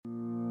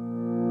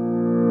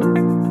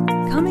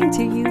Coming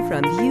to you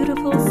from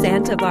beautiful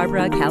Santa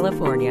Barbara,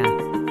 California.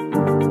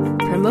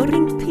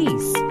 Promoting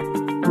peace,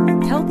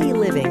 healthy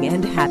living,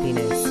 and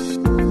happiness.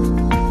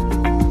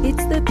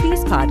 It's the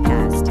Peace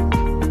Podcast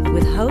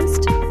with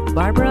host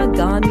Barbara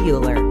Gaughan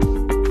Mueller.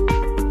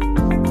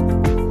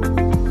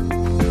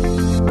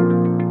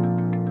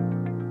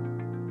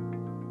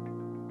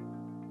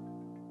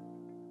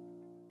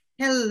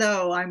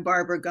 Hello, I'm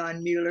Barbara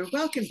Gaughan Mueller.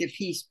 Welcome to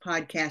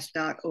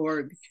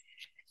peacepodcast.org.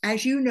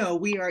 As you know,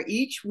 we are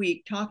each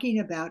week talking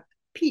about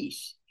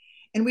peace,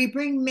 and we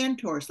bring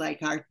mentors like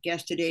our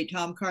guest today,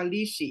 Tom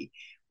Carlisi,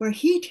 where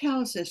he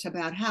tells us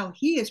about how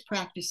he is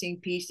practicing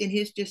peace in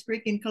his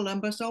district in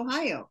Columbus,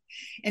 Ohio.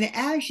 And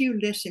as you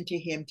listen to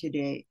him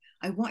today,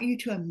 I want you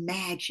to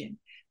imagine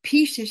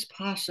peace is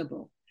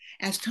possible.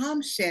 As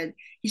Tom said,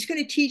 he's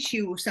going to teach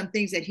you some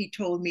things that he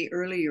told me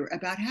earlier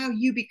about how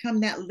you become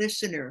that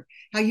listener,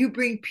 how you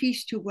bring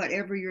peace to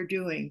whatever you're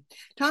doing.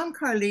 Tom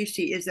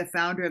Carlisi is the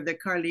founder of the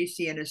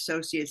Carlisi and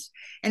Associates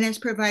and has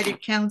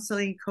provided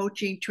counseling,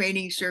 coaching,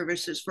 training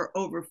services for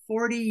over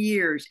 40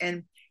 years.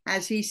 And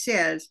as he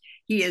says,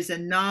 he is a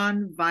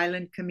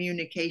nonviolent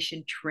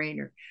communication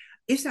trainer.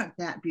 Isn't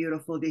that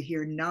beautiful to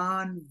hear?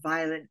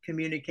 Nonviolent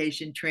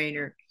communication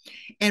trainer.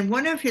 And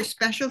one of his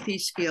specialty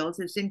skills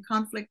is in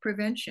conflict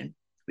prevention.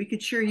 We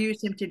could sure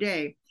use him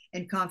today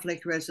in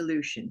conflict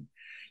resolution.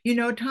 You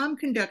know, Tom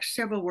conducts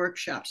several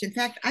workshops. In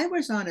fact, I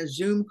was on a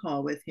Zoom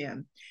call with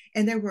him,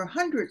 and there were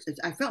hundreds.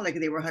 I felt like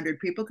there were 100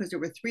 people because there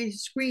were 3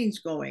 screens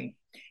going.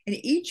 And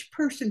each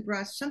person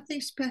brought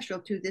something special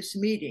to this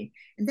meeting.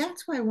 And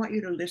that's why I want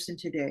you to listen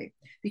today,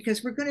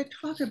 because we're going to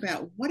talk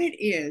about what it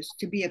is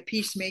to be a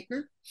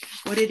peacemaker,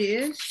 what it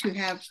is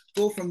to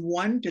go from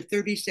 1 to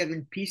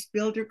 37 peace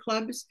builder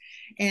clubs,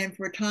 and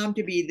for Tom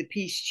to be the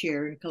peace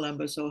chair in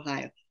Columbus,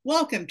 Ohio.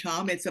 Welcome,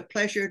 Tom. It's a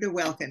pleasure to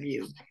welcome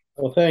you.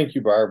 Well, thank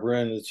you, Barbara.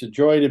 And it's a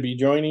joy to be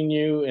joining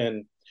you.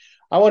 And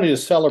I wanted to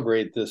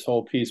celebrate this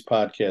whole Peace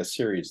Podcast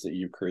series that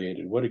you've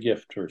created. What a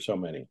gift for so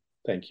many.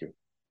 Thank you.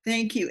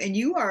 Thank you. And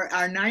you are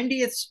our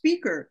 90th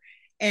speaker,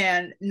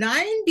 and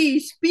 90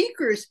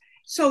 speakers.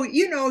 So,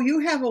 you know, you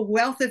have a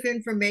wealth of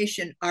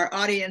information. Our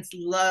audience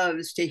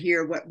loves to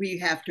hear what we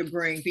have to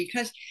bring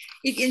because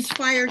it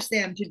inspires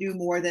them to do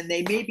more than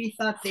they maybe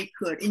thought they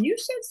could. And you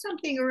said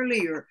something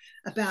earlier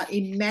about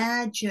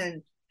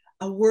imagine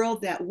a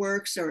world that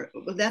works, or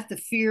let the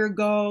fear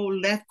go,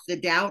 let the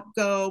doubt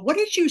go. What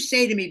did you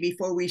say to me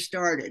before we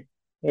started?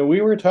 And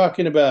we were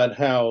talking about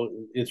how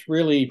it's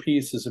really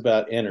peace is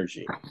about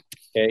energy.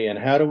 Okay, and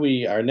how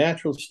do our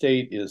natural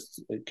state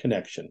is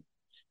connection.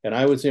 And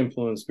I was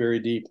influenced very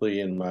deeply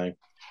in my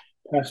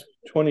past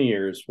 20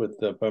 years with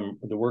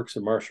the works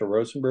of Marshall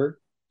Rosenberg,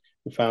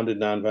 who founded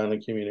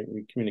Nonviolent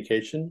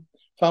Communication,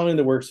 following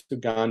the works of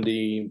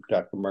Gandhi,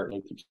 Dr.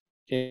 Martin Luther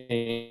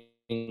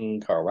King,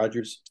 Carl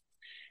Rogers.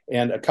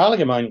 And a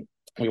colleague of mine,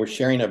 we were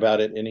sharing about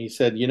it, and he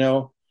said, you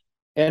know,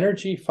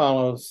 energy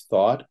follows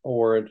thought,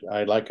 or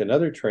I like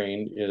another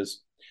train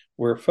is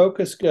where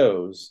focus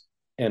goes,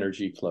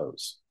 energy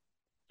flows.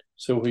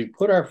 So we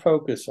put our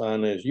focus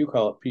on, as you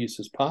call it, peace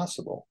is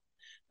possible.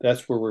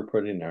 That's where we're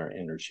putting our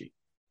energy.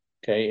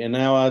 Okay. And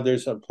now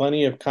there's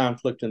plenty of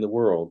conflict in the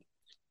world.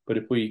 But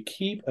if we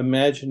keep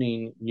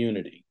imagining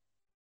unity,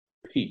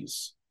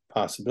 peace,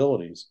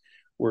 possibilities,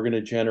 we're going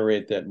to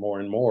generate that more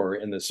and more.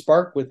 And the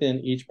spark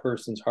within each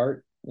person's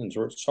heart and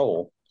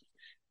soul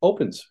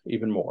opens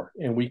even more,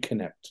 and we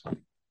connect.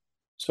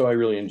 So I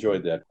really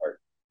enjoyed that part.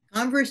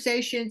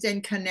 Conversations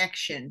and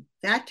connection.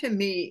 That to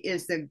me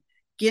is the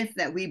gift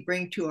that we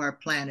bring to our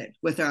planet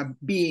with our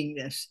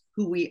beingness,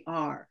 who we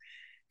are.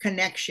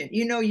 Connection.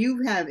 You know,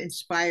 you have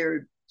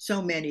inspired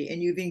so many,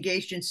 and you've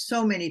engaged in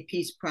so many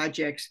peace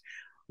projects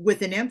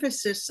with an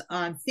emphasis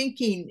on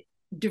thinking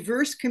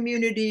diverse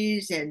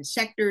communities and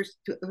sectors,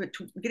 to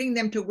getting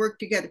them to work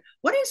together.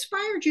 What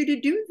inspired you to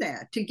do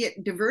that, to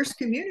get diverse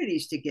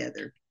communities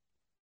together?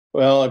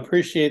 Well, I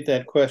appreciate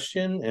that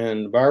question.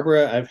 And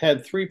Barbara, I've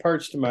had 3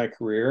 parts to my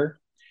career.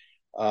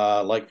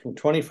 Like from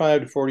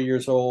 25 to 40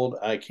 years old,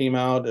 I came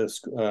out as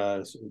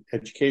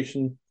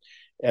education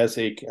as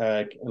a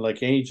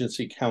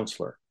agency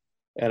counselor,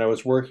 and I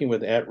was working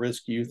with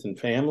at-risk youth and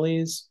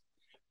families.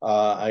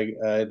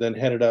 I then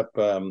headed up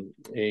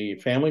a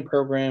family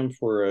program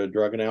for a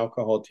drug and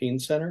alcohol teen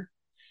center,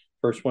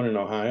 first one in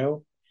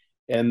Ohio.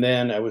 And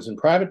then I was in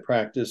private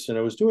practice, and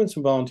I was doing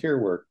some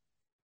volunteer work.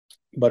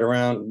 But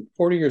around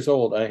 40 years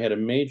old, I had a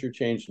major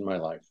change in my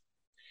life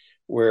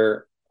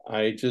where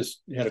I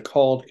just had a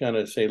call to kind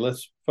of say,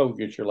 let's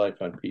focus your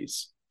life on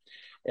peace.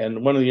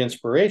 And one of the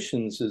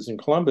inspirations is in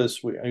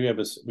Columbus, we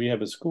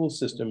have a school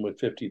system with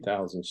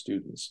 50,000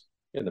 students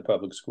in the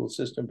public school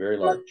system, very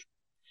large.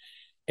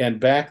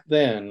 And back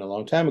then, a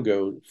long time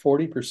ago,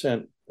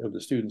 40% of the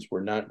students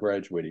were not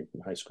graduating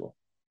from high school,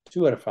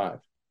 2 out of 5.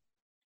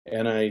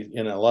 And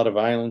a lot of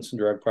violence and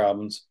drug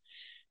problems.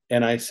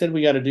 And I said,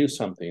 we got to do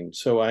something.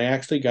 So I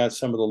actually got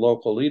some of the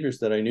local leaders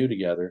that I knew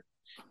together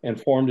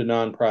and formed a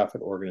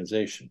nonprofit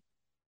organization.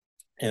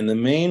 And the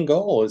main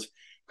goal is,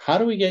 how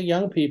do we get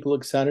young people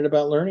excited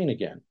about learning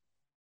again?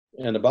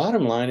 And the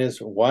bottom line is,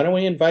 why don't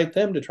we invite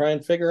them to try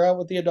and figure out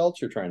what the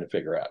adults are trying to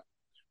figure out?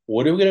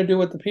 What are we going to do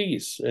with the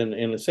peace and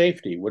the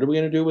safety? What are we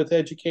going to do with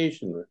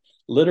education,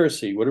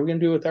 literacy? What are we going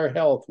to do with our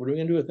health? What are we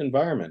going to do with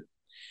environment?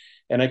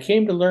 And I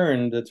came to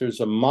learn that there's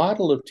a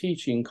model of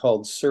teaching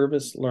called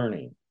service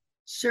learning.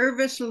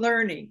 Service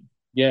learning.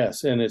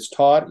 Yes, and it's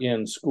taught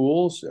in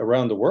schools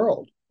around the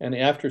world and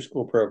after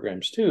school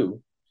programs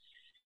too.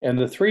 And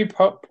the three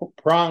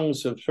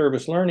prongs of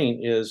service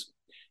learning is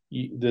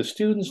the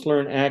students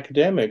learn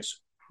academics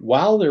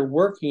while they're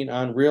working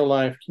on real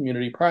life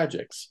community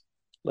projects.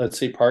 Let's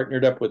say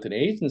partnered up with an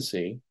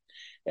agency.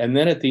 And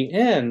then at the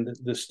end,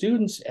 the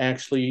students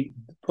actually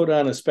put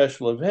on a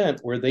special event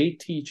where they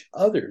teach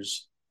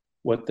others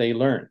what they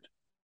learned.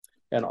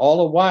 And all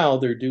the while,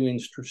 they're doing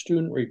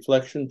student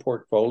reflection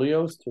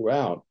portfolios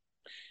throughout.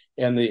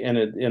 And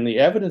the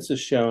evidence has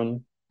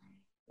shown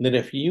that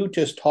if you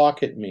just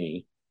talk at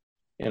me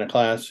in a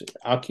class,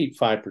 I'll keep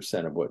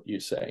 5% of what you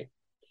say.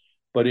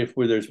 But if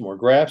there's more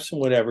graphs and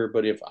whatever,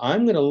 but if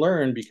I'm going to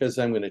learn because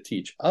I'm going to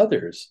teach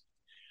others,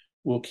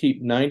 we'll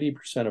keep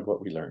 90% of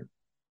what we learn.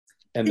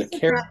 And Isn't the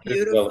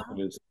character development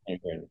is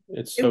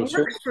it's so it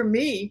works for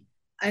me,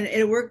 and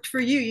it worked for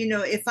you.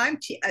 If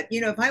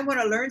if I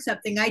want to learn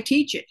something, I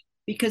teach it,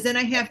 because then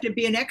I have to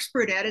be an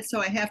expert at it, so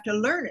I have to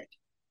learn it.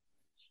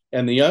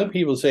 And the young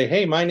people say,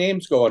 hey, my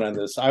name's going on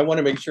this. I want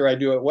to make sure I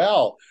do it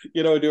well,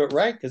 do it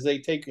right, because they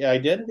take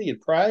identity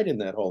and pride in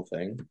that whole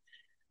thing.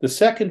 The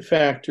second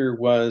factor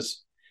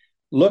was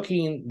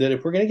looking that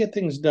if we're going to get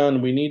things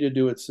done, we need to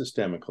do it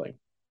systemically.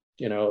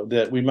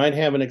 That we might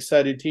have an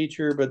excited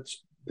teacher, but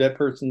that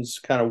person's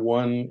kind of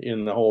one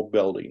in the whole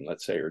building,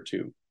 let's say, or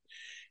two.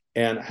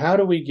 And how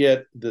do we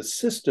get the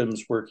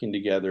systems working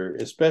together,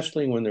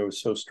 especially when there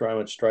was so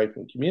much strife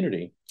in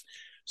community?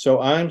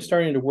 So I'm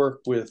starting to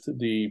work with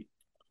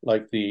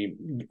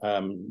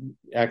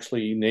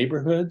actually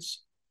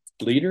neighborhoods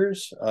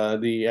leaders.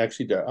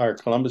 Our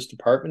Columbus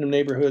Department of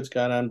Neighborhoods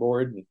got on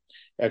board and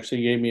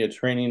actually gave me a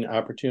training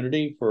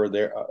opportunity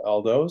for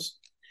all those.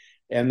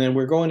 And then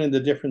we're going into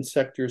different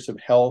sectors of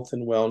health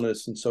and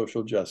wellness and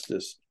social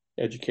justice,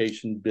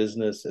 education,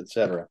 business,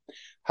 etc.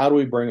 How do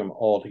we bring them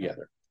all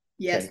together?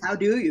 Yes, okay. How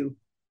do you?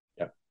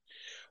 Yeah.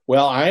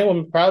 Well, I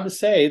am proud to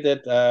say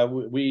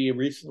that we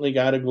recently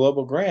got a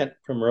global grant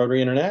from Rotary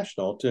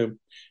International to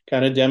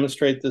kind of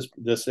demonstrate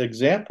this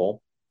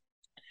example.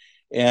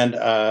 And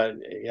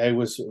I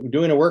was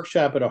doing a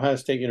workshop at Ohio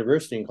State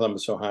University in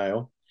Columbus,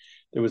 Ohio.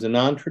 There was a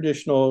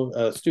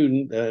non-traditional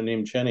student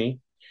named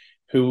Jenny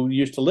who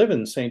used to live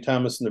in St.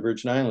 Thomas in the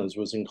Virgin Islands,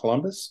 was in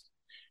Columbus,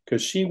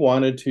 because she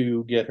wanted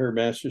to get her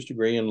master's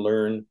degree and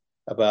learn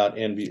about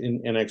envy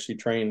and actually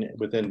train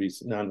with envy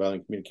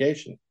nonviolent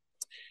communication.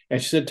 And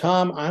she said,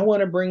 Tom, I want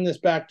to bring this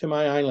back to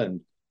my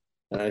island.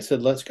 And I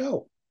said, let's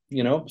go.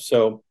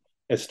 So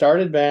it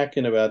started back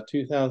in about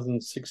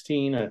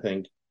 2016, I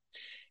think.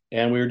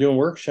 And we were doing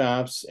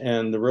workshops,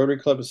 and the Rotary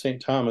Club of St.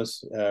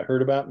 Thomas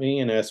heard about me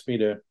and asked me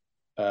to,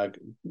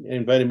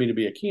 invited me to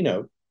be a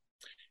keynote.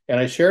 And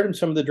I shared them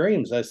some of the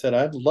dreams. I said,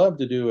 I'd love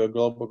to do a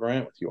global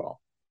grant with you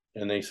all.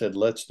 And they said,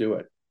 let's do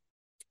it.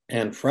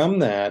 And from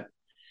that,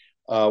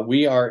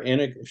 we are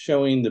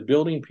showing the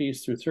Building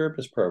Peace Through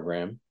Service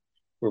program,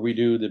 where we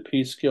do the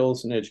peace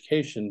skills and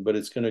education, but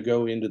it's going to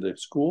go into the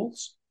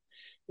schools.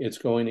 It's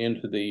going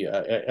into the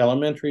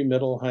elementary,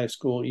 middle, high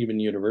school, even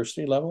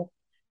university level.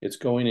 It's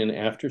going in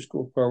after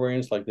school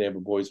programs, like they have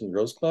a Boys and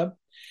Girls Club.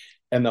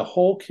 And the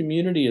whole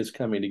community is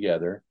coming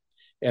together.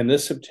 And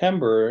this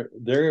September,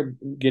 they're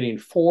getting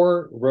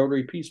 4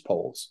 Rotary Peace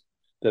Poles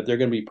that they're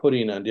going to be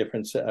putting on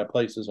different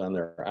places on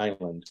their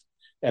island.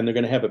 And they're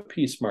going to have a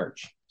peace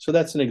march. So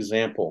that's an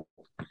example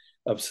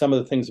of some of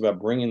the things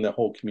about bringing the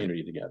whole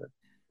community together.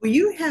 Well,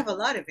 you have a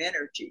lot of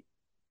energy.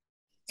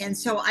 And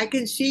so I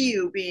can see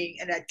you being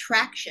an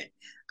attraction.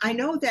 I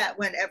know that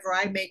whenever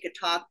I make a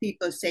talk,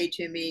 people say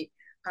to me,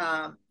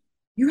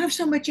 you have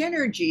so much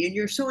energy and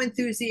you're so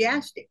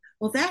enthusiastic.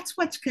 Well, that's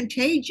what's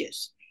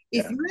contagious.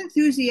 If you're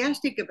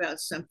enthusiastic about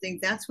something,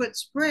 that's what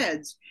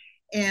spreads.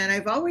 And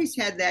I've always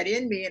had that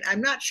in me, and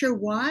I'm not sure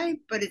why,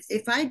 but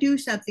if I do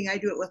something, I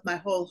do it with my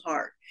whole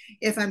heart.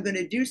 If I'm going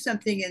to do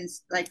something, and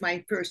like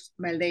my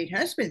late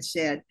husband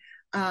said,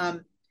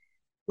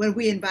 when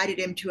we invited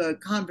him to a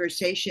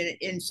conversation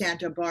in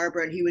Santa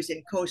Barbara, and he was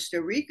in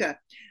Costa Rica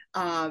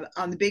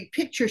on the Big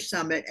Picture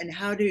Summit, and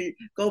how to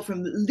go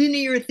from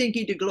linear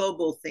thinking to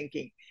global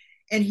thinking.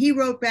 And he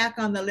wrote back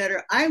on the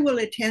letter, I will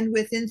attend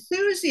with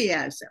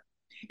enthusiasm.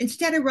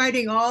 Instead of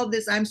writing all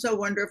this, I'm so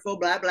wonderful,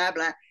 blah, blah,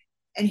 blah.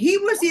 And he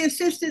was the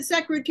Assistant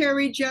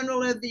Secretary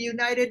General of the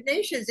United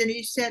Nations. And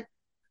he said,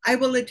 I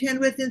will attend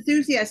with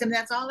enthusiasm.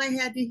 That's all I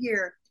had to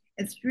hear.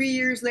 And 3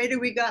 years later,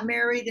 we got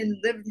married and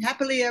lived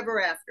happily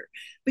ever after.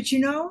 But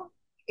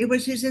it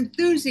was his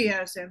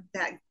enthusiasm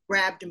that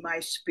grabbed my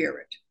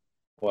spirit.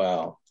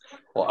 Wow.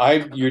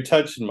 Well, you're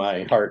touching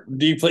my heart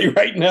deeply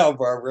right now,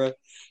 Barbara.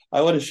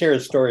 I want to share a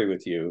story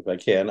with you if I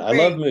can. Great. I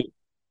love movies.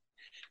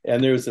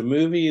 And there was a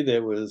movie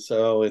that was,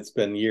 it's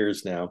been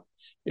years now.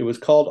 It was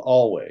called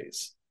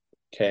Always.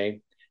 Okay.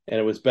 And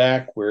it was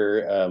back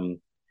where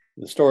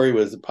The story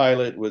was the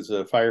pilot was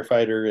a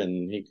firefighter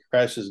and he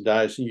crashes and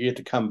dies, and you get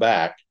to come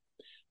back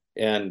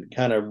and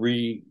kind of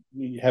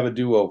have a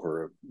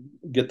do-over,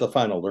 get the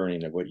final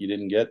learning of what you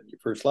didn't get in your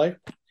first life.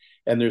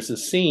 And there's a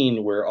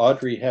scene where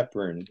Audrey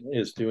Hepburn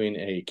is doing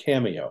a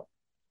cameo,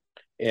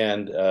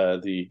 and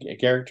the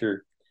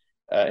character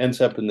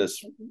ends up in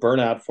this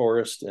burnout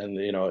forest, and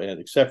and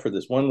except for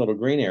this one little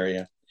green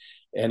area,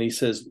 and he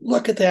says,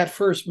 "Look at that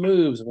first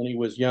moves when he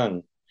was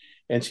young."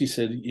 And he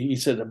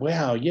said,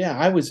 "Wow, yeah,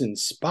 I was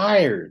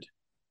inspired."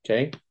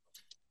 Okay.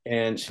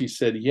 And she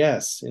said,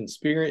 "Yes,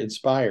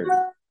 inspired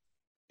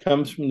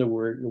comes from the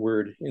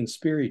word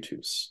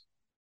inspiritus,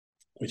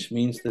 which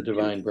means the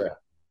divine breath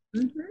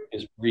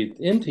is breathed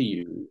into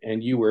you,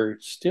 and you were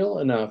still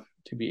enough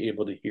to be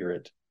able to hear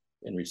it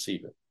and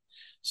receive it."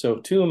 So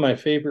two of my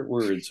favorite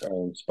words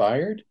are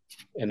inspired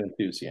and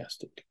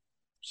enthusiastic.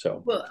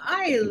 So, well,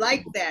 I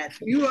like that.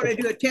 You want to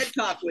do a TED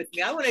Talk with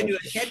me? I want to do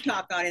a TED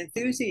Talk on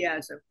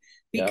enthusiasm,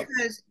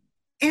 because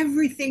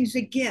everything's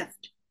a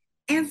gift.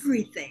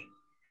 Everything.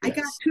 Yes. I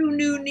got 2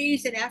 new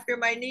knees, and after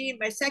my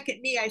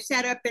second knee, I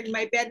sat up in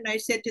my bed and I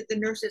said to the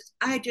nurses,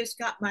 "I just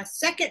got my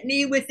second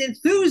knee with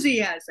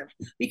enthusiasm,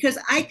 because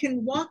I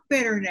can walk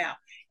better now."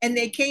 And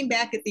they came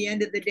back at the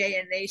end of the day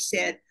and they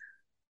said,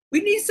 "We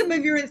need some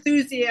of your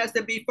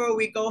enthusiasm before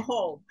we go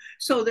home."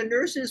 So the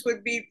nurses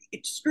would be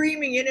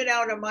screaming in and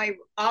out of my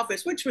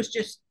office, which was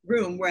just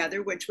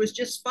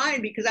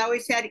fine, because I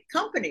always had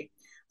company.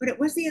 But it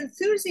was the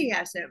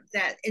enthusiasm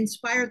that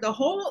inspired the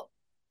whole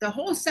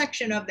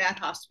section of that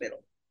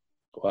hospital.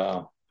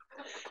 Wow.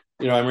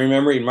 I'm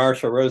remembering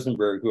Marshall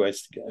Rosenberg, who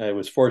I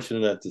was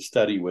fortunate enough to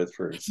study with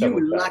for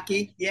several You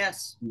lucky,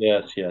 yes.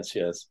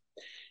 Yes.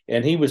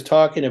 And he was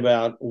talking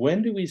about,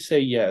 when do we say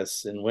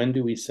yes and when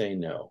do we say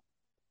no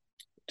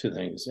to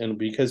things? And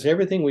because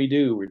everything we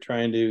do, we're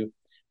trying to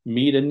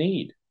meet a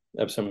need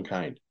of some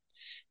kind.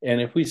 And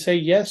if we say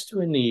yes to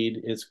a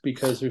need, it's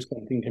because there's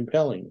something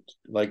compelling,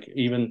 like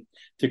even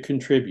to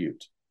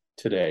contribute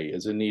today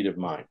is a need of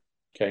mine,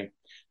 okay?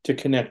 To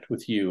connect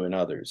with you and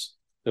others.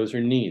 Those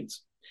are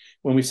needs.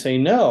 When we say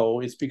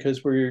no, it's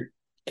because we're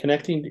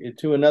connecting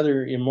to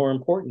another more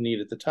important need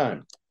at the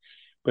time.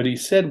 But he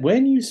said,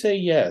 when you say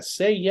yes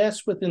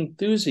with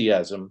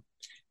enthusiasm,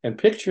 and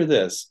picture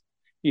this.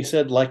 He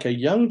said, like a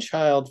young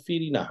child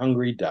feeding a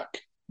hungry duck.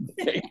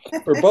 Okay?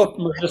 Or both of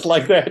them are just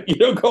like that,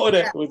 going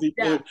at with each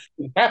other,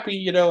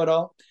 happy, and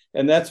all.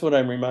 And that's what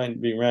I'm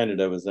being reminded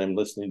of as I'm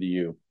listening to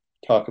you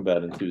talk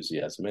about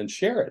enthusiasm, and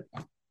share it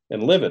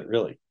and live it,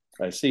 really.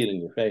 I see it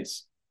in your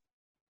face.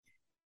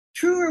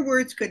 Truer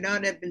words could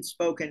not have been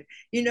spoken.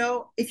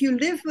 If you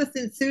live with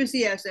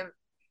enthusiasm,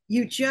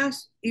 you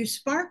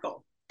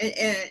sparkle.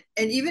 And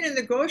even in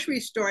the grocery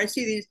store, I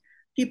see these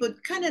people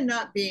kind of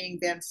not being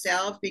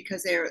themselves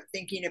because they're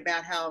thinking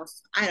about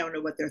I don't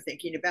know what they're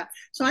thinking about.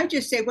 So I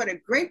just say, "What a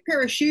great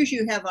pair of shoes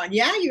you have on."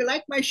 "Yeah, you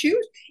like my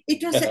shoes?" It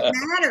doesn't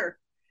matter.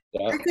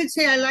 Yeah. I could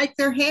say, "I like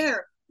their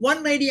hair."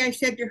 One lady, I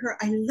said to her,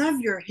 "I love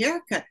your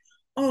haircut."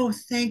 "Oh,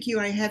 thank you.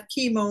 I have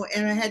chemo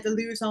and I had to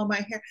lose all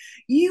my hair."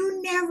 You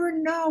never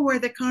know where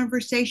the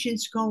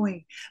conversation's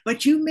going,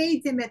 but you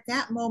made them at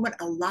that moment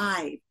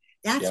alive.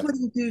 That's what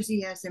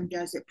enthusiasm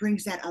does. It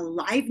brings that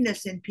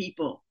aliveness in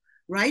people.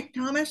 Right,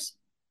 Thomas?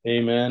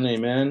 Amen.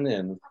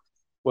 And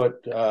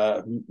what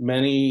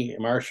many,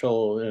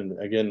 Marshall, and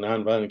again,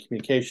 nonviolent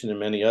communication and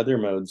many other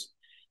modes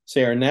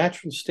say, our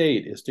natural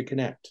state is to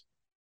connect.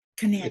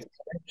 It's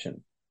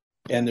connection.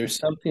 And there's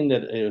something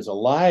that is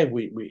alive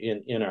we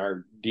in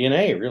our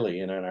DNA,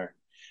 really,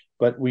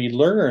 but we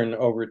learn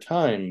over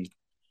time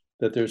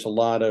that there's a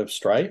lot of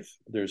strife.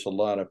 There's a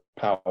lot of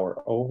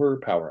power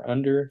over, power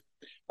under.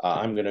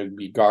 I'm going to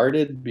be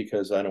guarded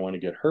because I don't want to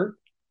get hurt,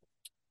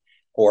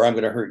 or I'm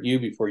going to hurt you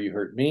before you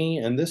hurt me.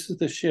 And this is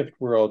the shift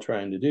we're all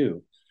trying to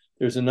do.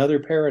 There's another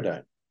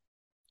paradigm.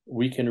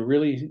 We can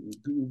really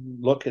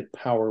look at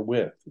power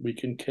with. We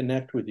can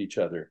connect with each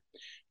other.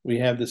 We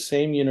have the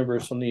same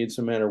universal needs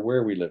no matter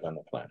where we live on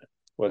the planet,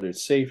 whether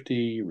it's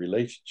safety,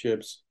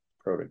 relationships,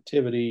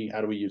 productivity,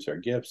 how do we use our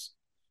gifts,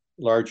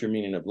 larger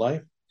meaning of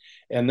life.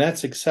 And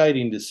that's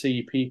exciting to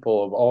see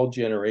people of all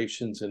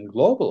generations and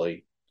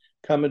globally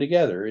coming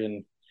together.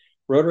 And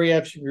Rotary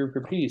Action Group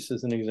for Peace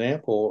is an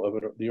example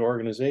of the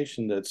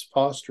organization that's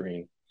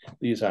fostering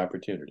these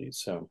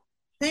opportunities. So,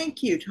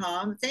 thank you,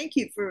 Tom. Thank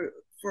you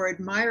for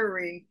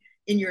admiring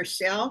in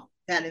yourself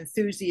that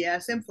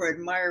enthusiasm, for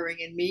admiring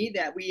in me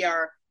that we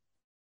are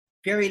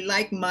very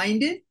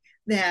like-minded,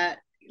 that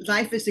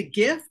life is a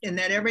gift, and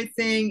that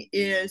everything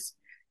is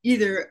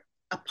either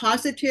a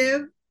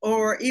positive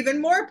or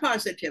even more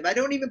positive. I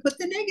don't even put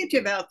the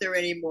negative out there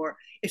anymore.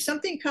 If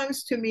something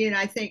comes to me and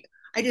I think,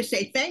 I just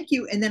say thank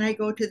you, and then I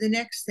go to the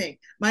next thing.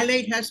 My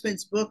late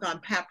husband's book on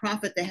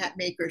Prophet the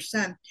Hatmaker's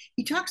Son,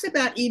 he talks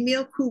about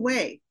Emile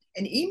Coué.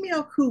 And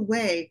Emile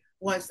Coué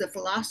was the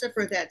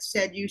philosopher that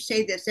said, you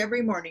say this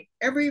every morning,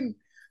 every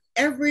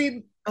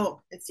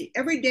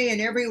day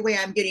and every way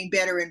I'm getting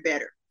better and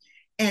better.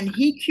 And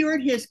he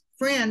cured his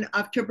friend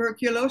of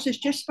tuberculosis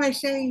just by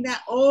saying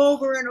that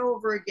over and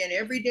over again.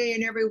 Every day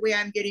and every way,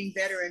 I'm getting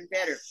better and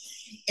better.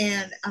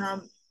 And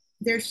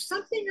there's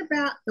something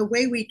about the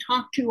way we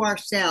talk to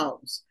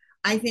ourselves.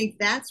 I think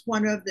that's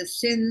one of the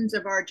sins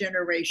of our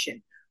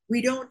generation.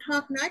 We don't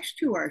talk nice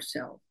to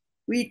ourselves.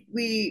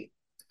 We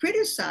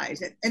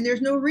criticize it, and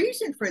there's no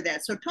reason for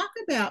that. So talk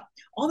about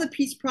all the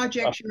peace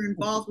projects you're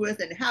involved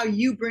with and how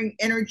you bring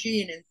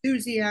energy and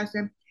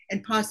enthusiasm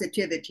and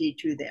positivity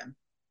to them.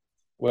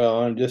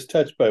 Well, I'm just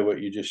touched by what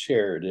you just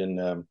shared,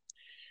 and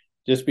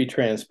just be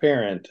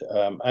transparent.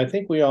 I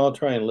think we all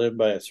try and live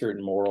by a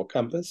certain moral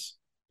compass,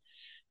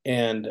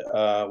 and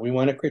we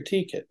want to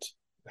critique it.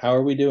 How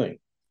are we doing?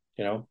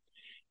 You know,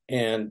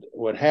 and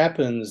what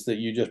happens that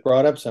you just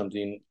brought up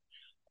something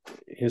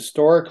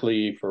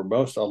historically for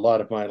a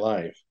lot of my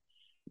life.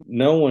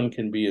 No one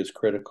can be as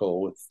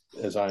critical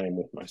as I am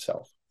with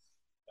myself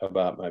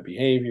about my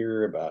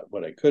behavior, about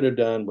what I could have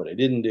done, what I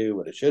didn't do,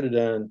 what I should have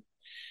done.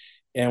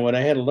 And what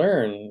I had to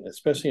learn,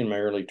 especially in my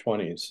early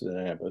 20s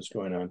that was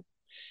going on,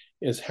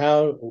 is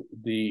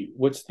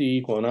what's the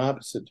equal and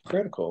opposite to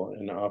critical?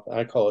 And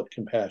I call it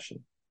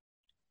compassion.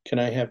 Can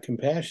I have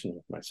compassion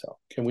with myself?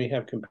 Can we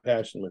have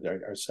compassion with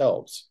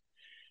ourselves?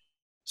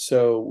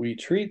 So we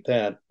treat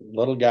that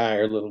little guy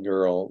or little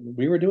girl,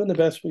 we were doing the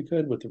best we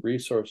could with the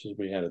resources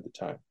we had at the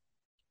time.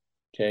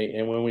 Okay.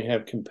 And when we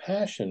have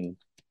compassion,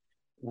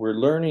 we're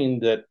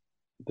learning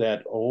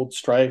that old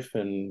strife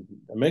and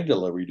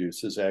amygdala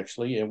reduces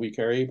actually, and we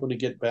are able to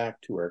get back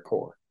to our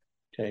core.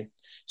 Okay.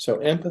 So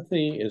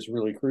empathy is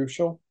really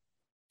crucial.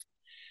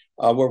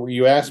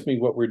 You asked me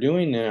what we're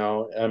doing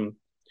now.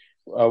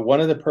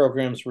 One of the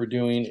programs we're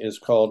doing is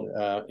called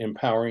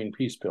Empowering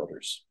Peace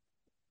Builders.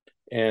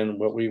 And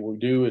what we will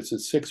do is a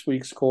 6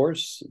 weeks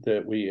course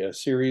a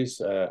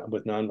series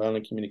with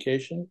nonviolent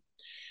communication.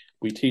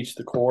 We teach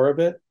the core of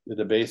it,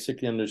 the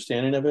basic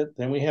understanding of it.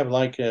 Then we have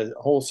like a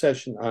whole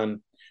session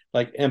on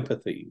like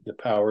empathy, the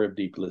power of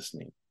deep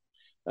listening.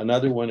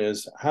 Another one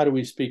is how do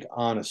we speak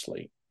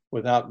honestly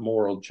without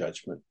moral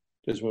judgment?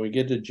 Because when we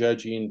get to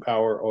judging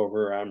power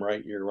over I'm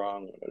right, you're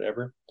wrong,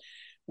 whatever,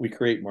 we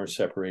create more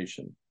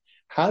separation.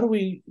 How do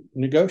we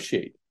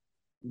negotiate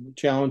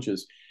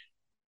challenges?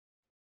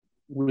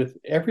 With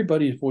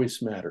everybody's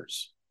voice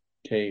matters.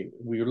 Okay.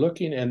 We're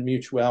looking at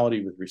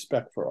mutuality with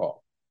respect for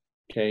all.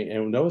 Okay.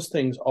 And those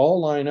things all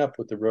line up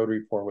with the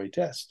Rotary 4-way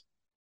test.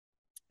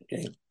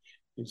 Okay.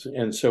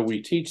 And so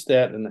we teach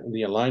that in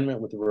the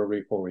alignment with the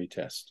Rotary 4-way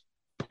test.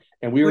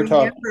 And we were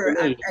talking.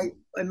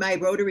 In my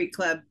Rotary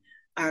Club,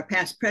 our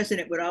past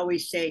president would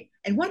always say,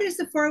 and what is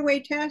the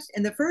 4-way test?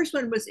 And the first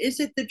one was, is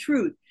it the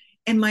truth?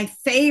 And my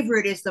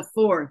favorite is the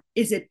fourth,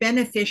 is it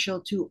beneficial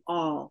to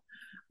all?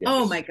 Yes.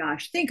 Oh my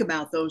gosh, think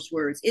about those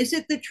words. Is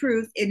it the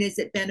truth and is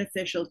it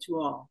beneficial to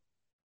all?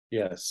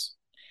 Yes.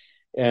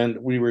 And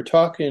we were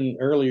talking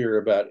earlier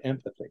about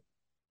empathy.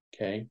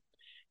 Okay.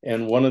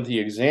 And one of the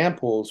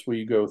examples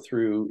we go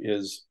through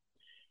is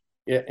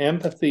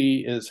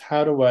empathy is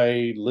how do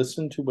I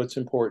listen to what's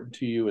important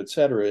to you, et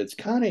cetera. It's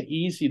kind of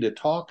easy to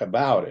talk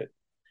about it,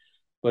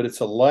 but it's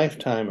a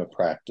lifetime of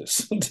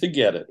practice to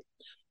get it.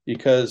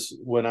 Because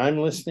when I'm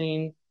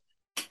listening,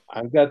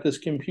 I've got this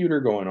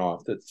computer going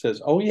off that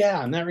says, oh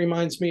yeah, and that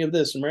reminds me of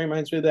this and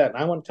reminds me of that. And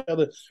I want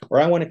to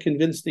I want to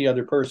convince the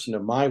other person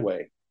of my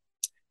way.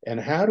 And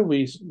how do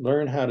we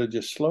learn how to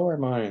just slow our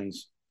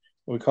minds?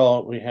 We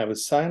have a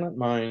silent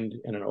mind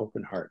and an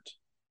open heart.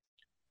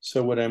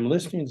 So when I'm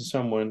listening to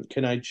someone,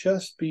 can I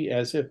just be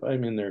as if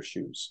I'm in their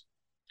shoes?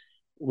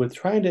 With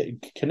trying to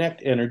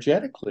connect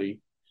energetically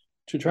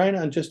to try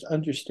to just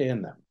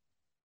understand them.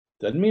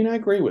 Doesn't mean I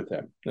agree with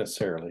them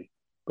necessarily,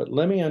 but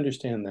let me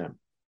understand them.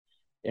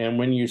 And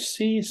when you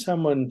see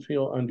someone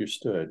feel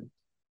understood,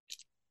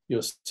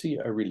 you'll see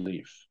a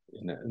relief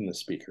in the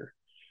speaker.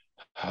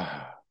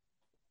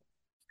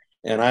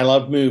 And I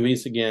love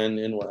movies again.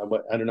 And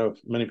I don't know if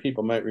many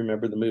people might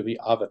remember the movie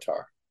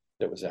Avatar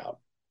that was out.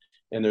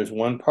 And there's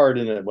one part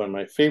in it, one of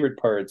my favorite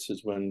parts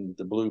is when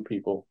the blue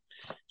people,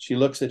 she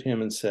looks at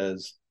him and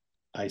says,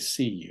 I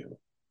see you.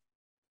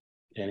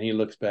 And he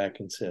looks back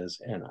and says,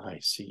 and I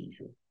see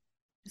you.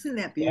 Isn't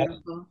that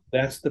beautiful?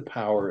 That's the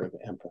power of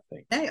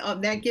empathy.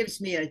 That gives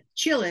me a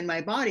chill in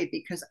my body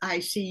because I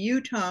see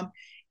you, Tom.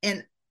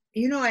 And,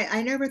 you know,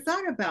 I never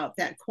thought about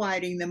that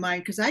quieting the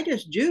mind because I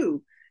just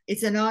do.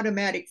 It's an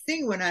automatic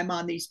thing when I'm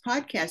on these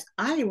podcasts.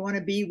 I want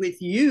to be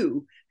with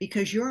you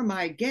because you're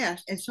my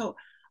guest. And so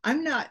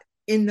I'm not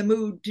in the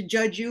mood to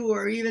judge you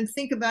or even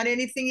think about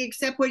anything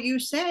except what you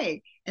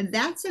say. And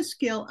that's a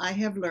skill I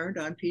have learned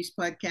on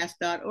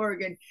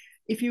peacepodcast.org. And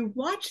if you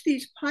watch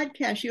these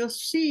podcasts, you'll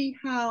see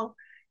how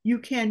you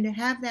can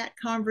have that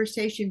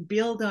conversation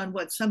build on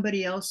what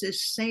somebody else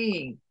is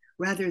saying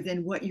rather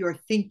than what you're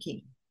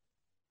thinking.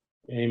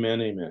 Amen,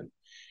 amen.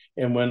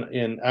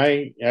 And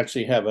I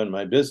actually have on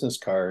my business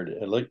card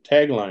a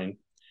tagline,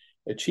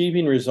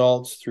 achieving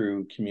results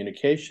through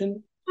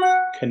communication,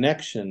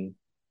 connection,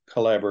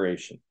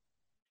 collaboration.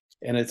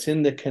 And it's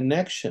in the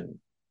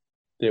connection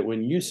that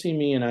when you see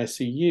me and I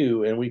see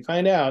you, and we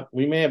find out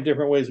we may have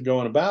different ways of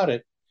going about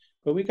it,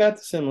 but we got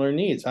the similar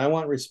needs. I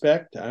want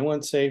respect. I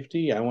want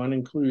safety. I want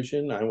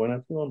inclusion. I want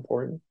to feel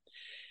important.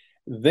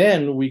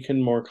 Then we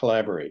can more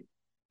collaborate.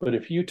 But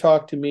if you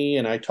talk to me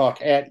and I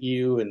talk at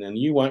you, and then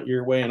you want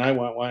your way and I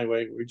want my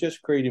way, we're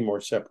just creating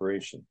more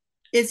separation.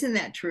 Isn't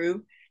that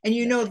true? And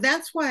you know,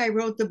 that's why I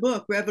wrote the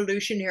book,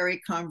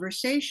 Revolutionary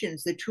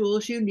Conversations, the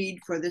tools you need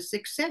for the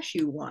success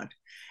you want.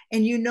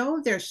 And you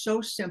know, they're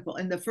so simple.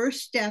 And the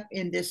first step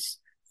in this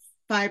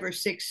 5 or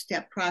 6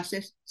 step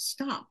process,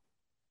 stop.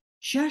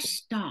 Just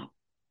stop.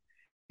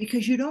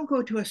 Because you don't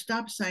go to a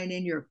stop sign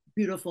in your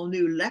beautiful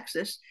new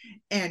Lexus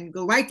and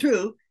go right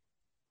through.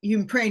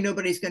 You pray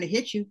nobody's going to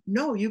hit you.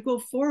 No, you go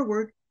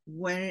forward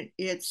when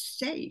it's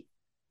safe.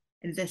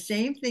 And the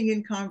same thing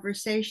in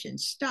conversation,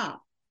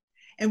 stop.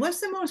 And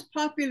what's the most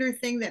popular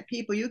thing that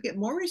you get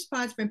more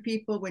response from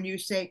people when you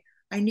say,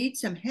 I need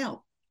some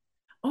help.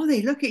 Oh,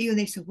 they look at you and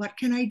they say, what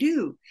can I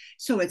do?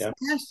 So it's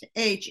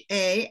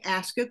SHA,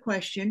 ask a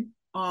question,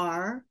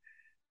 R,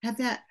 have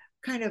that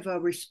kind of a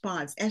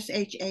response,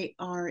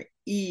 SHARE.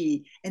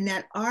 And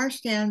that R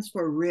stands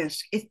for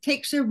risk. It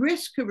takes a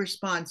risk to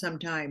respond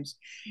sometimes.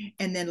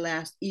 And then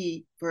last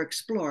E for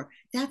explore.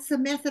 That's the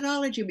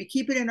methodology. We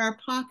keep it in our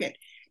pocket.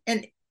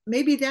 And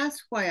maybe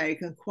that's why I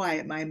can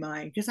quiet my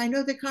mind, because I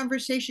know the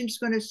conversation is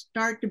going to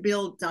start to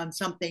build on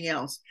something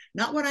else.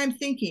 Not what I'm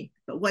thinking,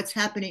 but what's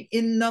happening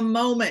in the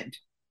moment.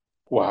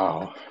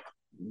 Wow.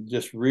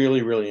 Just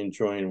really, really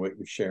enjoying what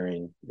you're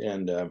sharing.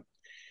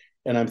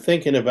 And I'm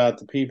thinking about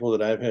the people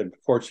that I've had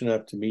fortunate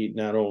enough to meet,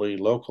 not only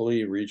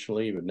locally,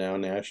 regionally, but now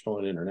national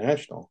and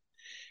international,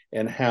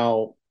 and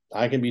how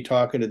I can be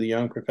talking to the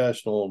young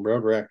professional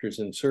road directors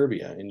in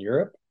Serbia, in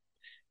Europe.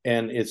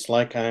 And it's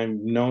like I've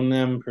known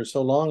them for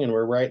so long, and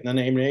we're right in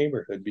the same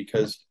neighborhood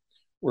because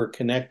we're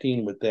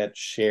connecting with that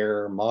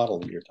share model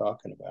that you're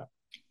talking about.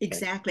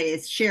 Exactly.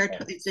 It's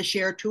the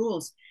shared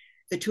tools,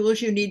 the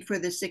tools you need for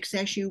the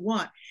success you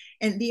want.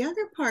 And the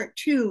other part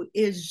too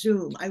is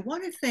Zoom. I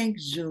want to thank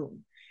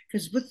Zoom,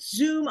 because with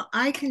Zoom,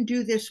 I can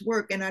do this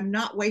work and I'm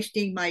not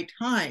wasting my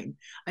time.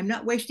 I'm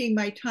not wasting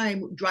my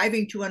time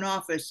driving to an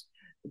office,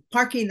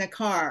 parking the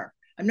car.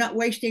 I'm not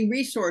wasting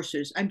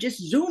resources. I'm just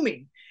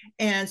Zooming.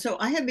 And so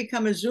I have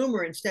become a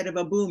Zoomer instead of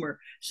a boomer.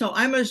 So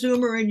I'm a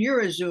Zoomer and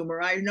you're a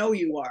Zoomer. I know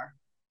you are.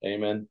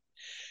 Amen.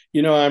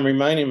 You know, I'm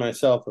reminding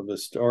myself of a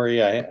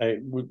story. I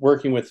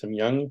working with some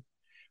young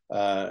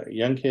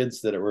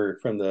kids that were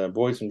from the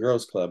Boys and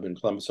Girls Club in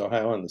Columbus,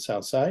 Ohio, on the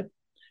south side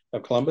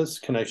of Columbus.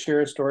 Can I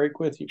share a story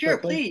with you? Sure,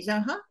 quickly? Please.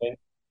 Okay.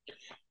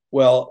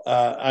 Well,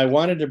 I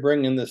wanted to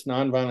bring in this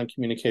nonviolent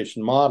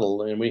communication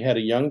model, and we had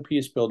a Young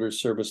Peace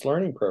Builders service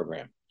learning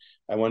program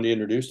I wanted to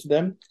introduce to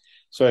them.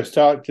 So I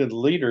talked to the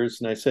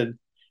leaders and I said,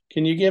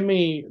 can you give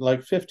me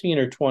like 15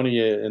 or 20,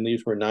 and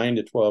these were 9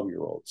 to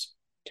 12-year-olds.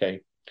 Okay.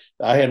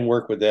 I hadn't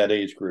worked with that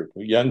age group,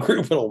 a young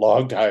group, in a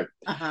long time.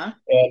 Uh-huh.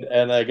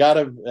 And I got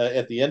them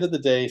at the end of the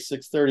day,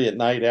 6:30 at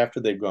night, after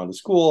they've gone to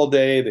school all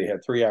day. They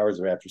had 3 hours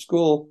of after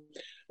school,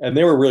 and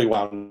they were really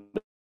wound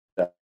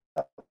up.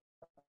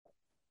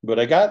 But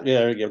I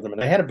give them,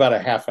 and I had about a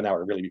half an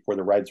hour really before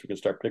the rides were going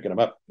to start picking them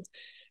up.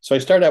 So I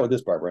started out with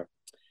this, Barbara.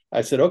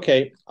 I said,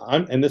 okay,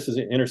 and this is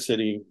an inner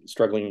city,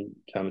 struggling,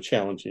 kind of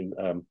challenging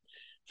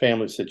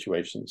family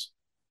situations.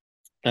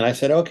 And I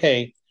said,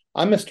 okay,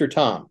 I'm Mr.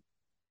 Tom,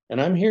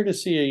 and I'm here to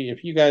see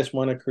if you guys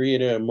want to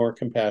create a more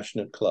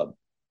compassionate club,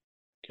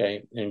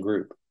 okay, and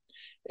group.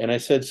 And I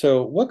said,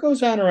 so what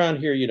goes on around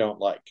here you don't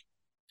like?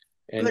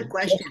 And good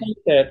question.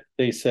 That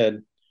they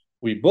said,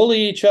 we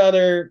bully each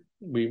other.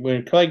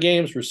 We play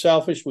games. We're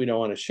selfish. We don't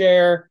want to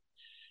share.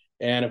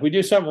 And if we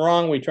do something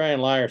wrong, we try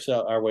and lie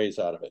our ways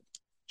out of it.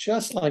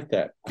 Just like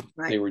that.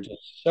 Right. They were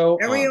just so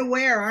very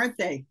aware, aren't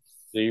they?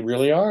 They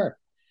really are.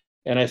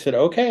 And I said,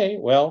 okay,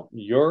 well,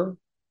 your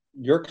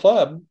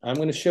club, I'm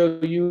going to show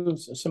you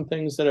some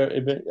things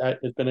that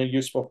have been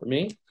useful for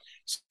me.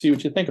 See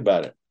what you think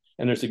about it.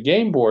 And there's a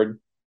game board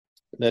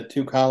that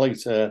 2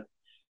 colleagues in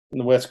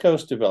the West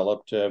Coast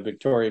developed,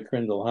 Victoria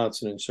Crindle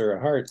Hodson and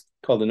Sarah Hart,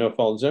 called the No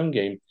Fault Zone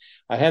game.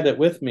 I had that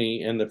with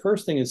me, and the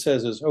first thing it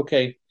says is,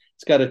 okay,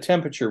 it's got a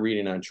temperature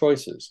reading on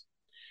choices.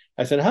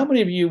 I said, how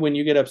many of you, when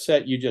you get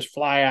upset, you just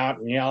fly out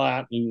and yell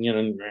out,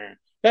 and,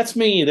 that's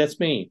me.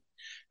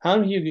 How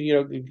many of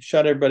you,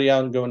 shut everybody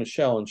out and go in a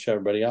shell and shut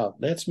everybody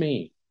out? That's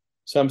me.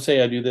 Some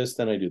say I do this,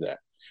 then I do that.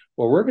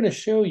 Well, we're going to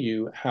show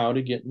you how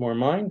to get more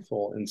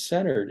mindful and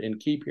centered and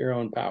keep your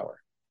own power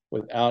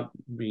without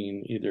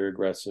being either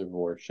aggressive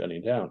or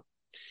shutting down.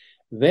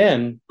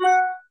 Then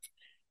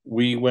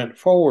we went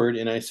forward,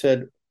 and I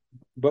said,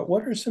 but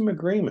what are some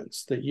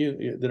agreements that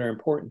are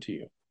important to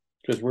you?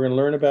 Because we're going to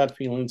learn about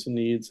feelings and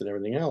needs and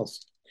everything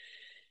else.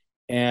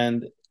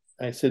 And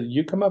I said,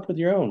 you come up with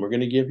your own. We're going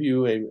to give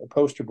you a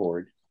poster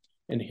board.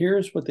 And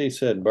here's what they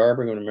said.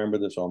 Barbara, I'm going to remember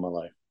this all my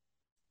life.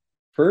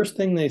 First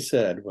thing they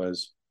said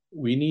was,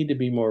 we need to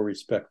be more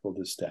respectful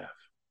to staff.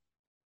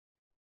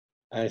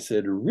 I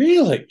said,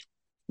 really?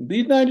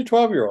 These 9 to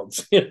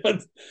 12-year-olds.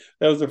 That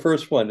was the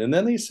first one. And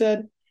then they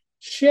said,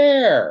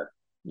 share,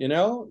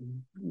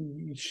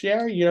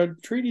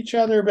 treat each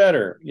other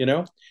better,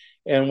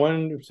 And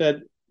one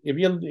said, if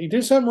you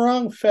do something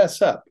wrong,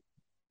 fess up.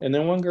 And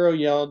then one girl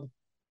yelled,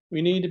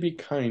 "We need to be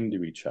kind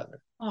to each other."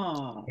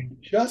 Oh,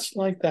 Just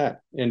like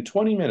that, in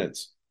 20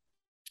 minutes.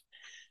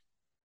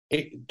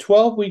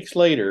 12 weeks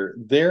later,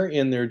 they're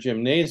in their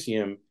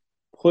gymnasium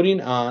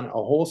putting on a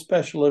whole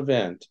special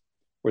event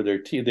where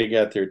they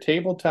got their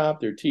tabletop,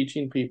 they're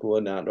teaching people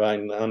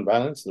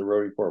nonviolence, the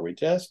Rotary 4-way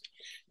test.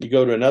 You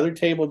go to another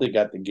table, they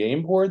got the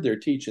game board, they're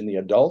teaching the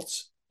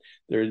adults,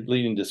 they're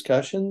leading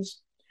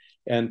discussions.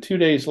 And 2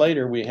 days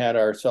later, we had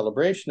our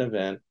celebration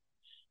event.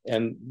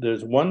 And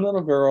there's one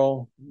little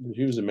girl,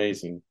 she was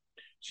amazing.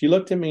 She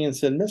looked at me and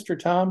said, "Mr.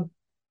 Tom,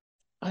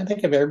 I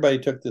think if everybody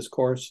took this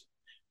course,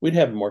 we'd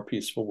have a more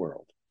peaceful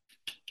world."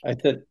 I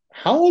said,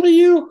 "How old are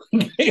you?"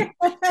 And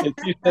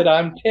she said,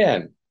 "I'm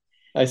 10.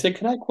 I said,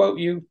 "Can I quote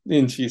you?"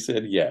 And she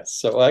said, "Yes."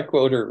 So I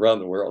quote her around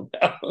the world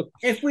now.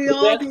 if we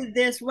all did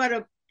this, what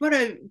a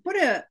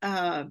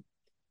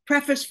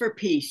preface for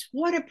peace.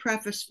 What a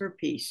preface for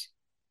peace.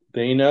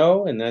 They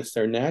know, and that's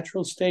their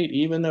natural state,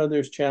 even though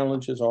there's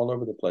challenges all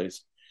over the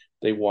place,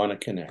 they want to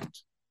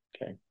connect.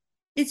 Okay.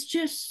 It's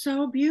just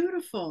so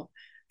beautiful.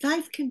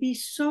 Life can be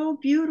so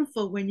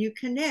beautiful when you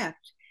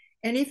connect.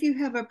 And if you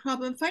have a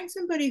problem, find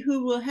somebody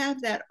who will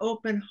have that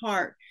open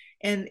heart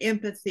and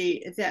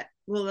empathy that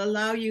will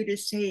allow you to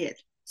say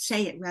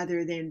it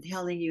rather than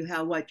telling you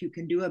what you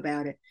can do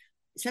about it.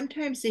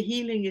 Sometimes the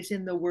healing is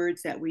in the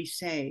words that we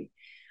say.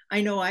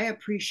 I know I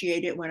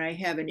appreciate it when I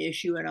have an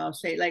issue and I'll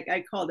say, like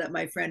I called up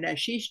my friend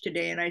Ashish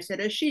today and I said,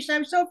 "Ashish,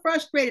 I'm so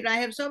frustrated. I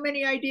have so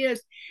many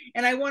ideas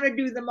and I want to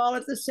do them all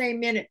at the same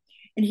minute."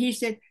 And he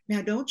said,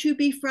 "Now don't you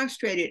be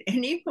frustrated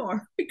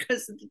anymore,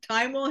 because the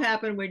time will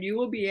happen when you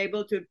will be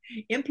able to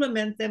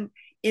implement them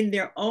in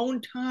their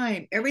own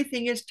time.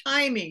 Everything is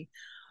timing."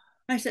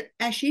 I said,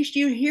 "Ashish, do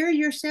you hear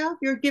yourself?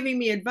 You're giving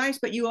me advice,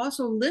 but you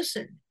also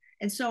listen."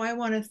 And so I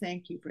want to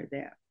thank you for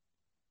that.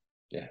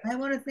 Yeah. I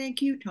want to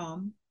thank you,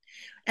 Tom.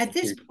 At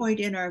this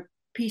point in our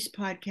Peace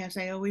podcast,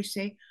 I always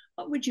say,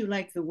 what would you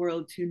like the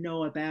world to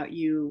know about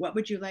you? What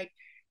would you like?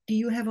 Do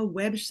you have a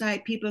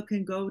website people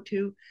can go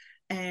to?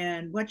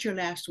 And what's your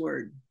last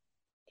word?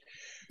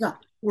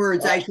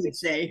 Words, I should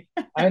say.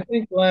 I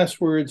think the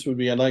last words would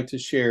be, I'd like to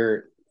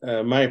share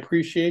my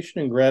appreciation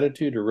and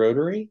gratitude to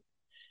Rotary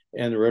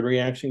and the Rotary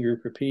Action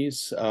Group for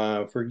Peace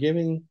for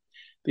giving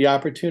the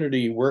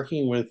opportunity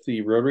working with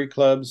the Rotary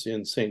clubs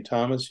in St.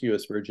 Thomas,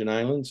 U.S. Virgin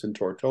Islands, and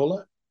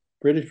Tortola,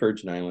 British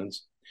Virgin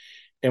Islands.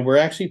 And we're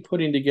actually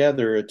putting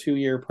together a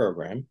 2-year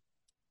program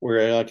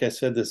where, like I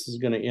said, this is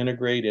going to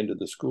integrate into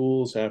the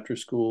schools, after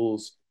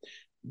schools,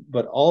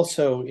 but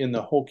also in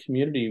the whole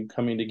community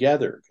coming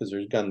together, because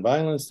there's gun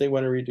violence they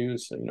want to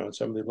reduce, in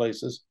some of the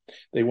places.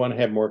 They want to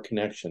have more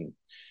connection.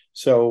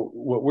 So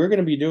what we're going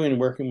to be doing,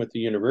 working with the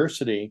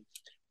university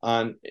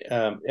on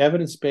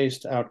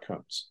evidence-based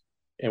outcomes.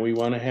 And we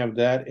want to have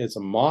that as a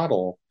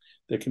model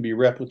that can be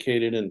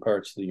replicated in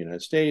parts of the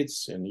United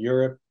States, in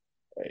Europe,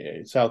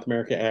 South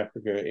America,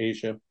 Africa,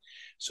 Asia.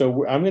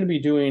 So I'm going to be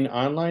doing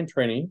online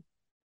training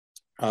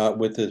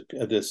with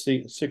this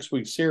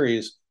 6-week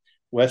series,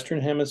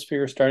 Western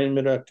Hemisphere starting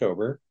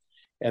mid-October,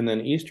 and then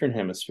Eastern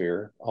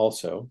Hemisphere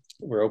also.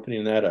 We're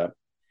opening that up.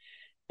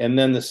 And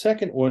then the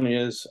second one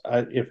is,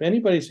 if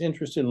anybody's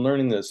interested in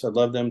learning this, I'd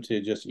love them to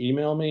just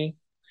email me.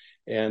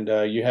 And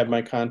you have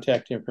my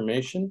contact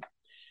information.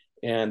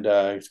 And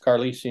it's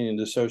Carlisi and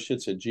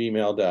Associates at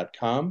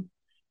gmail.com.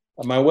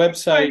 My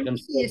website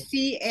is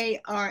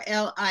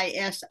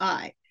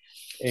CARLISI.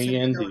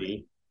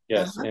 AND,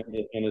 yes,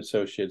 and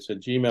Associates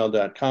at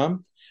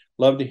gmail.com.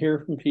 Love to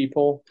hear from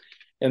people.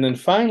 And then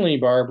finally,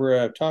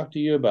 Barbara, I've talked to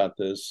you about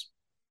this.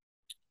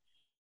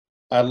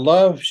 I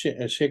love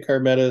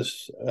Shekhar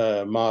Mehta's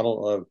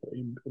model of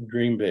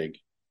Dream Big,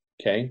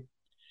 okay?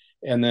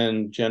 And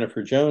then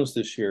Jennifer Jones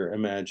this year,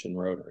 Imagine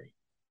Rotary.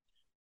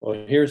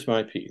 Well, here's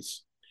my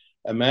piece.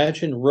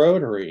 Imagine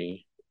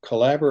Rotary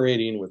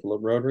collaborating with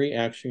Rotary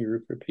Action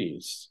Group for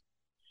Peace,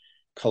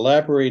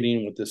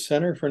 collaborating with the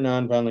Center for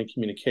Nonviolent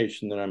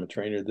Communication that I'm a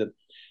trainer, that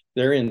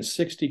they're in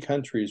 60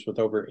 countries with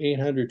over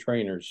 800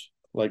 trainers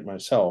like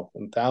myself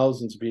and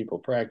thousands of people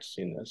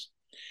practicing this.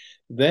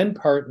 Then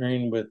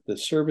partnering with the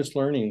service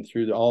learning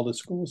through all the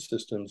school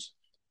systems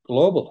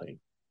globally.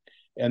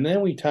 And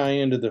then we tie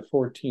into the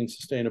 14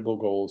 sustainable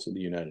goals of the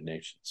United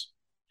Nations.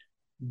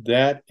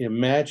 That,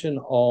 imagine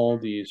all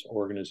these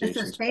organizations.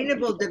 The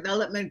Sustainable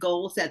Development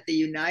Goals at the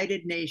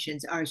United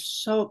Nations are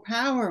so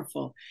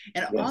powerful.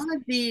 And yes, all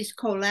of these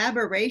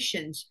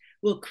collaborations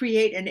will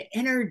create an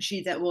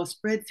energy that will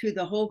spread through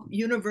the whole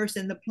universe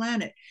and the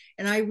planet.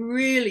 And I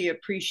really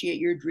appreciate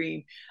your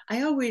dream.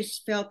 I always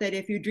felt that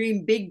if you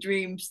dream big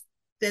dreams,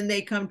 then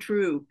they come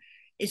true.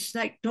 It's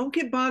like, don't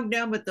get bogged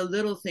down with the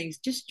little things.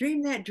 Just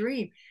dream that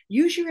dream.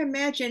 Use your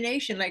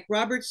imagination. Like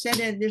Robert said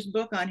in this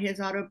book on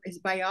his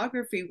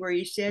biography, where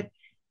he said,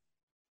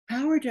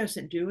 power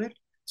doesn't do it.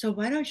 So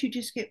why don't you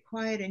just get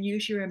quiet and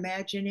use your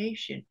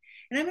imagination?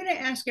 And I'm going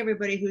to ask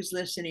everybody who's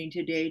listening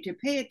today to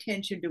pay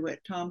attention to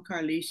what Tom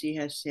Carlisi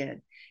has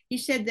said. He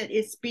said that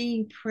it's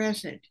being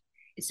present.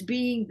 It's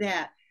being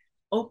that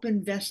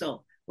open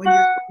vessel when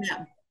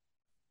you're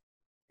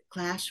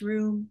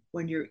classroom,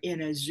 when you're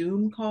in a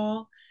Zoom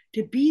call,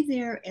 to be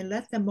there and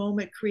let the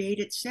moment create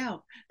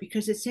itself,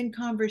 because it's in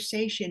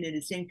conversation and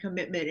it's in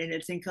commitment and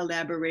it's in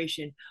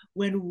collaboration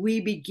when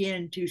we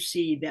begin to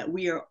see that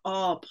we are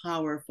all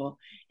powerful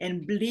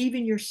and believe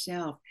in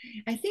yourself.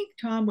 I think,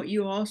 Tom, what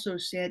you also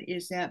said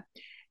is that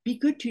be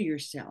good to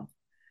yourself.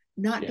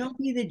 Not, Yeah. don't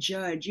be the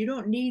judge. You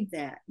don't need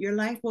that. Your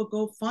life will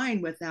go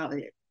fine without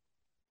it.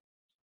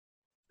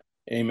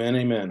 Amen,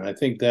 amen. I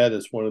think that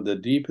is one of the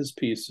deepest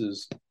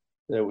pieces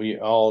that we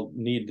all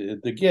need,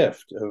 the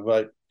gift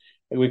of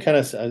we kind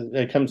of,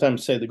 I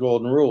sometimes say the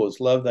golden rule is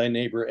love thy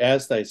neighbor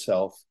as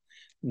thyself,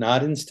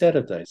 not instead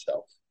of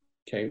thyself.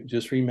 Okay,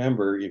 just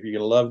remember, if you're going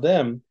to love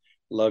them,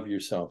 love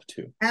yourself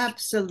too.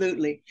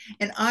 Absolutely.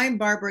 And I'm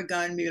Barbara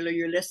Gunn-Mueller.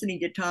 You're listening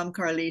to Tom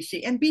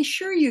Carlisi. And be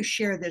sure you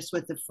share this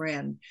with a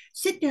friend.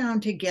 Sit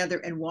down together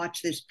and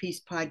watch this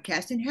Peace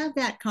podcast and have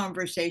that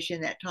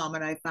conversation that Tom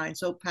and I find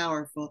so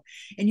powerful.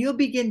 And you'll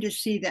begin to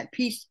see that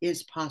peace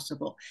is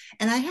possible.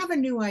 And I have a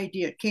new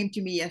idea. It came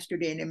to me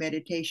yesterday in a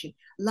meditation.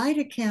 Light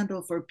a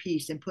candle for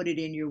peace and put it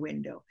in your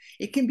window.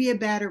 It can be a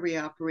battery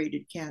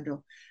operated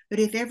candle. But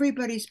if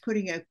everybody's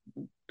putting a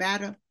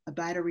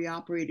battery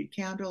operated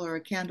candle or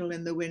a candle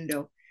in the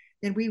window,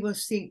 then we will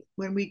see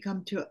when we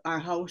come to our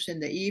house in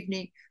the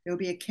evening, there'll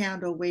be a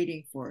candle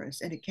waiting for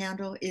us. And a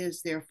candle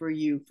is there for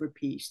you for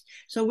peace.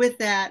 So with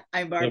that,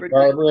 I'm Barbara. Hey,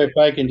 Barbara, if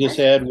I can just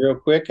add real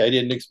quick, I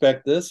didn't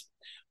expect this,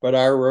 but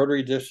our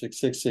Rotary District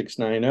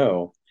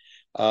 6690,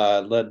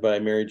 led by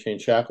Mary Jane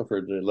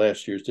Shackelford, the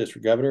last year's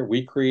district governor,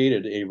 we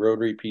created a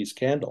Rotary Peace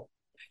Candle.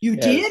 You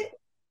did?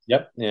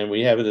 Yep, and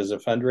we have it as a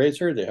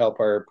fundraiser to help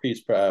our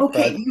peace okay,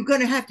 project. You're going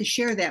to have to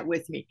share that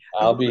with me.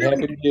 I'll be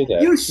happy to do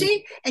that. You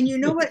see, and you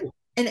know what?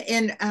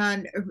 And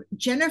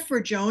Jennifer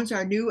Jones,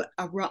 our new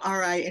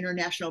RI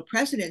International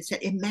president,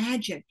 said,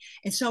 imagine.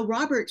 And so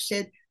Robert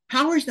said,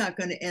 power's not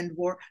going to end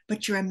war,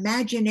 but your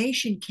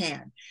imagination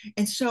can.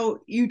 And so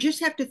you just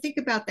have to think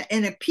about that.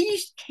 And a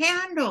peace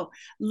candle,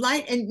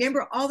 light, and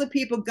remember all the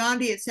people,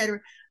 Gandhi,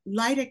 etc.,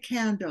 light a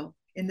candle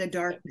in the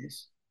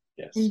darkness.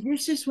 Yes. And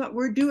this is what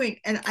we're doing.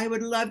 And I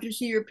would love to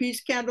see your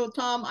peace candle,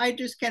 Tom. I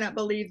just cannot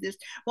believe this.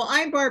 Well,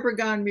 I'm Barbara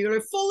Gunn-Mueller,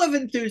 full of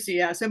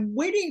enthusiasm,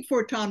 waiting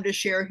for Tom to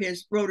share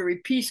his Rotary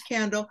Peace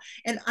Candle.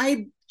 And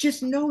I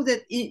just know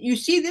that, you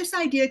see, this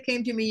idea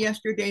came to me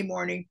yesterday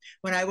morning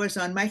when I was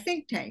on my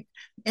think tank.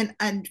 And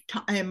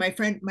my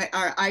friend,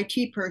 our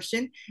IT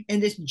person,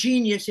 and this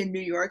genius in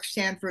New York,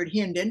 Sanford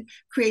Hinden,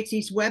 creates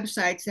these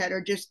websites that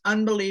are just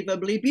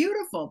unbelievably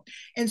beautiful.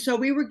 And so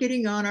we were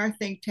getting on our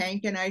think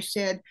tank, and I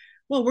said,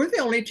 well, we're the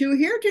only two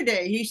here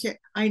today. He said,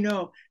 I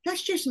know,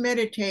 let's just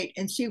meditate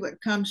and see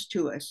what comes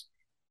to us.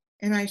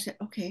 And I said,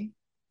 okay,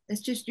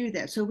 let's just do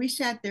that. So we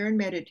sat there and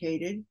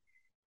meditated.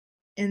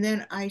 And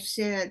then I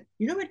said,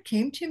 you know what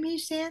came to me,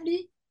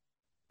 Sandy?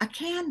 A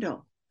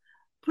candle.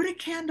 Put a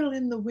candle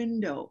in the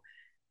window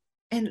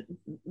and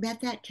let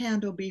that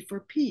candle be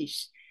for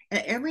peace.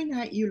 And every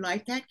night you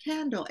light that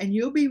candle and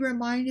you'll be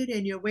reminded,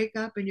 and you'll wake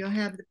up and you'll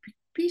have the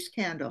peace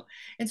candle.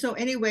 And so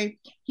anyway,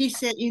 he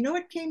said, you know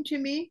what came to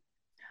me?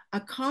 A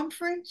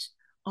conference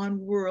on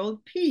world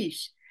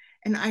peace.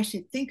 And I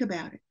said, think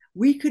about it.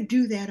 We could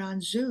do that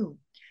on Zoom.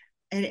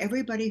 And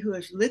everybody who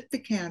has lit the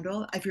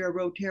candle, if you're a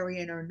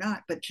Rotarian or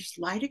not, but just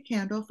light a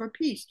candle for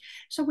peace.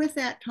 So with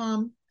that,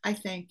 Tom, I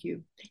thank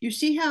you. You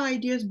see how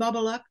ideas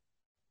bubble up?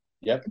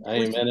 Yep,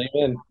 amen,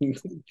 amen.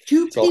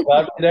 Two it's all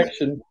about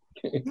connection.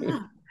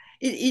 Yeah.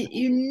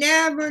 You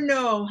never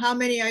know how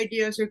many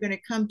ideas are going to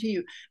come to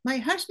you. My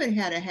husband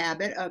had a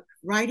habit of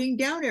writing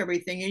down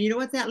everything. And you know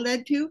what that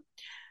led to?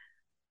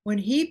 When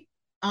he,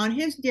 on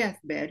his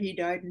deathbed, he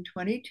died in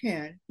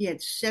 2010, he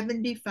had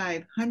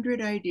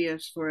 7,500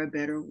 ideas for a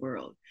better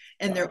world.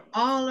 And they're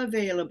all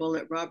available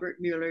at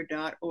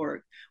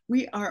robertmueller.org.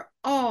 We are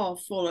all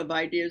full of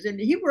ideas. And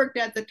he worked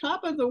at the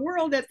top of the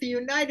world at the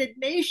United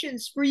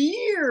Nations for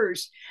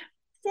years,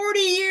 40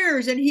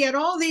 years. And he had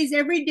all these,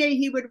 every day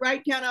he would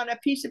write down on a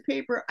piece of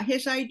paper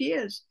his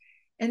ideas.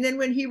 And then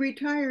when he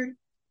retired,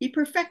 he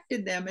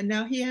perfected them. And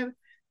now he has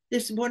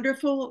this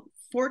wonderful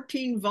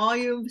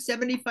 14-volume,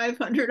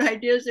 7,500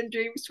 ideas and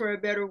dreams for a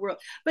better world.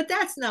 But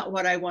that's not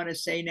what I want to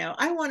say now.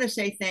 I want to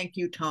say thank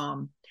you,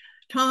 Tom.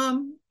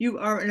 Tom, you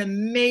are an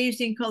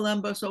amazing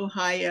Columbus,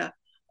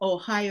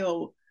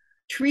 Ohio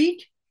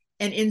treat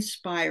and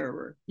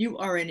inspirer. You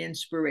are an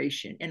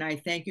inspiration. And I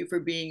thank you for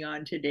being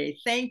on today.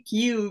 Thank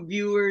you,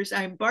 viewers.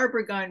 I'm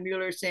Barbara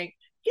Gunn-Mueller saying,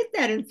 get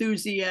that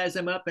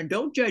enthusiasm up and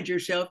don't judge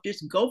yourself.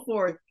 Just go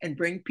forth and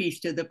bring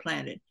peace to the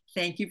planet.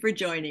 Thank you for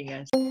joining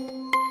us.